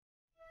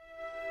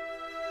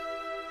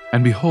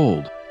And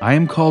behold, I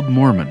am called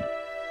Mormon.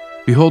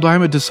 Behold, I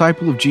am a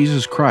disciple of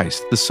Jesus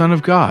Christ, the Son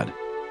of God.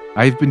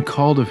 I have been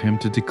called of him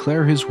to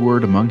declare his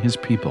word among his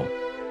people.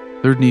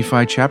 3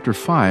 Nephi chapter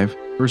 5,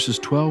 verses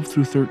 12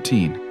 through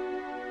 13.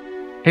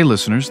 Hey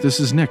listeners, this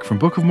is Nick from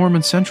Book of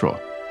Mormon Central.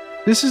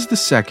 This is the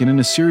second in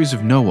a series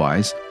of No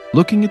Whys,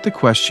 looking at the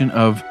question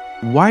of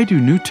why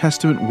do New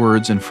Testament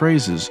words and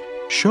phrases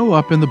show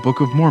up in the Book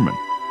of Mormon?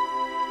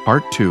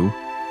 Part 2,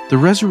 the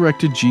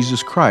resurrected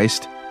Jesus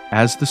Christ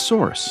as the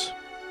source.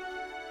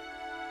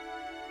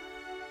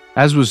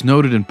 As was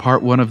noted in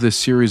Part 1 of this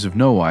series of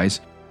No Whys,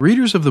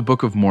 readers of the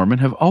Book of Mormon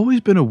have always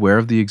been aware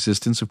of the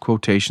existence of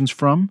quotations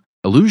from,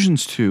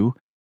 allusions to,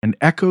 and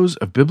echoes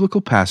of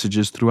biblical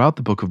passages throughout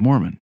the Book of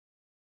Mormon.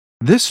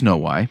 This No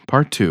Why,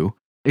 Part 2,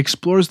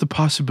 explores the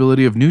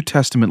possibility of New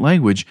Testament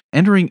language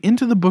entering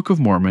into the Book of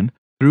Mormon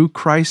through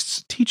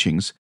Christ's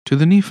teachings to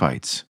the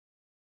Nephites.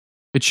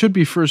 It should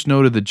be first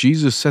noted that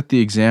Jesus set the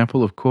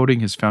example of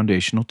quoting his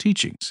foundational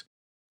teachings.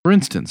 For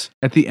instance,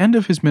 at the end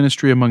of his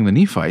ministry among the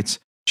Nephites,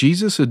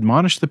 Jesus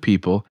admonished the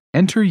people,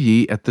 "Enter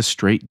ye at the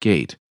strait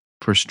gate,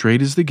 for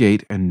strait is the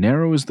gate, and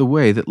narrow is the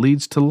way that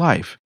leads to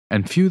life,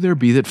 and few there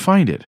be that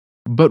find it.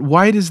 But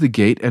wide is the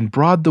gate, and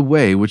broad the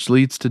way which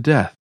leads to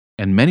death,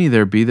 and many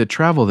there be that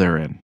travel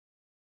therein."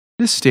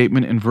 This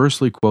statement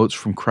inversely quotes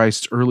from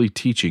Christ's early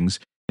teachings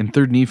in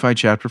 3 Nephi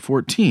chapter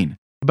 14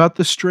 about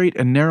the straight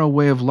and narrow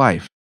way of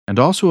life, and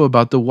also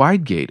about the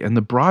wide gate and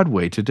the broad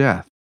way to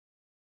death.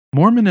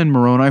 Mormon and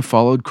Moroni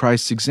followed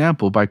Christ's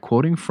example by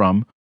quoting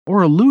from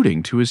or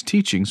alluding to his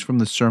teachings from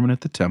the Sermon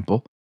at the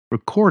Temple,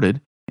 recorded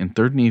in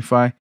 3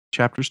 Nephi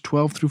chapters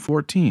 12 through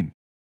 14.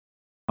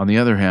 On the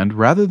other hand,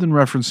 rather than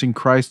referencing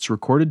Christ's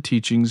recorded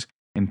teachings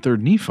in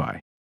 3 Nephi,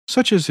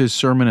 such as his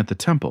Sermon at the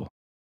Temple,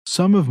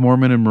 some of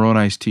Mormon and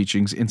Moroni's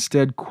teachings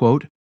instead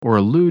quote or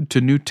allude to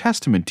New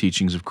Testament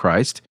teachings of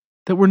Christ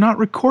that were not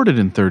recorded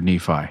in 3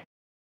 Nephi.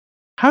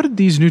 How did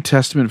these New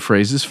Testament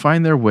phrases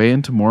find their way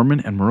into Mormon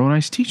and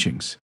Moroni's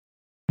teachings?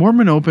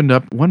 Mormon opened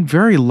up one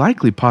very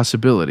likely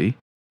possibility,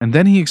 and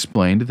then he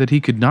explained that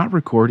he could not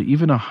record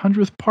even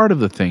 100th part of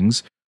the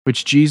things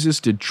which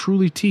Jesus did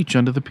truly teach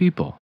unto the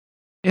people.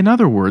 In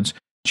other words,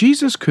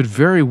 Jesus could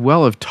very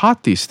well have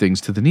taught these things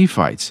to the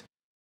Nephites,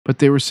 but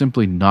they were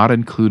simply not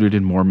included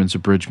in Mormon's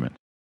abridgment.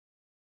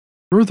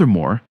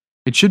 Furthermore,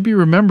 it should be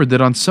remembered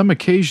that on some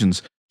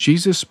occasions,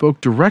 Jesus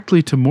spoke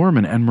directly to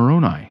Mormon and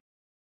Moroni.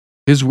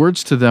 His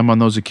words to them on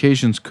those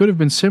occasions could have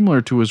been similar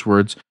to his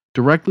words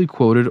directly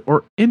quoted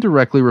or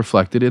indirectly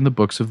reflected in the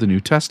books of the New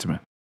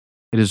Testament.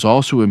 It is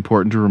also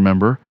important to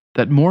remember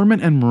that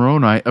Mormon and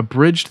Moroni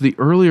abridged the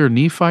earlier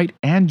Nephite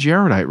and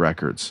Jaredite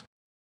records.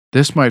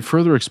 This might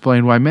further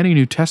explain why many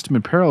New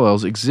Testament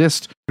parallels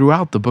exist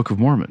throughout the Book of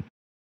Mormon.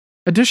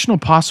 Additional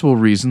possible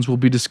reasons will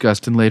be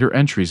discussed in later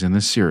entries in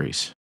this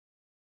series.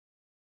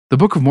 The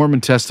Book of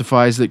Mormon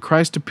testifies that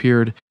Christ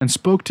appeared and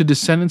spoke to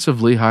descendants of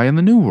Lehi in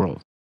the New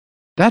World.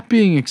 That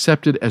being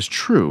accepted as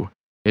true,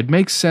 it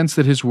makes sense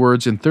that his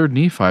words in 3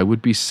 Nephi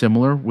would be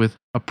similar with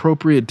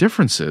appropriate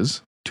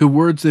differences to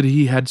words that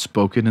he had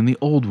spoken in the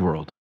Old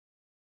World.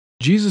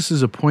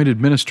 Jesus'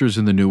 appointed ministers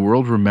in the New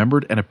World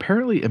remembered and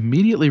apparently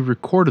immediately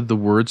recorded the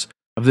words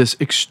of this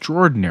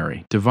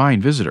extraordinary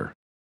divine visitor.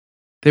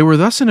 They were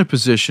thus in a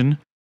position,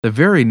 the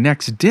very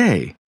next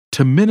day,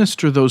 to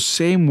minister those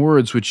same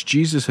words which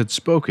Jesus had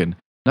spoken,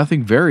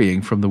 nothing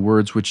varying from the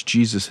words which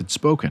Jesus had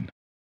spoken.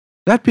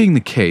 That being the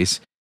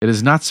case, it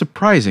is not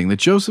surprising that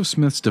Joseph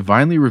Smith's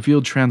divinely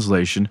revealed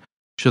translation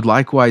should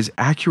likewise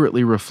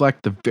accurately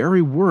reflect the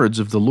very words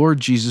of the Lord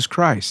Jesus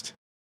Christ.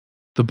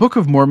 The Book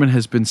of Mormon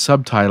has been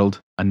subtitled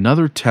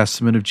Another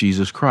Testament of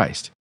Jesus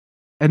Christ,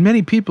 and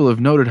many people have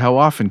noted how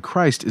often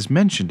Christ is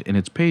mentioned in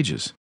its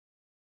pages.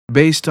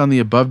 Based on the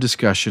above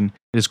discussion,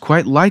 it is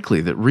quite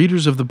likely that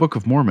readers of the Book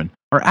of Mormon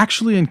are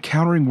actually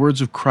encountering words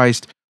of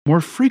Christ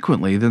more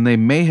frequently than they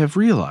may have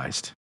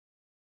realized.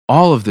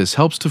 All of this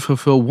helps to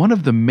fulfill one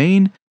of the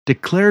main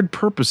declared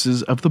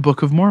purposes of the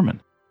Book of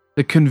Mormon,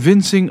 the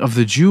convincing of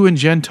the Jew and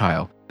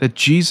Gentile that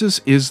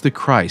Jesus is the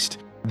Christ,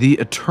 the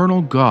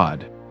eternal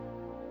God.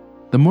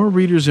 The more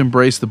readers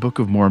embrace the Book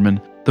of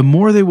Mormon, the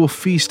more they will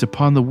feast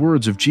upon the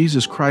words of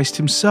Jesus Christ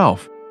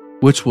himself,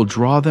 which will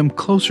draw them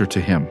closer to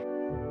him.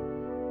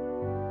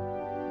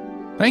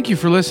 Thank you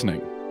for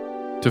listening.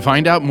 To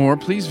find out more,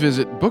 please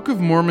visit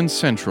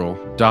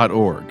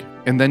bookofmormoncentral.org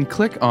and then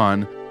click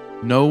on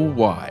Know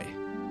Why.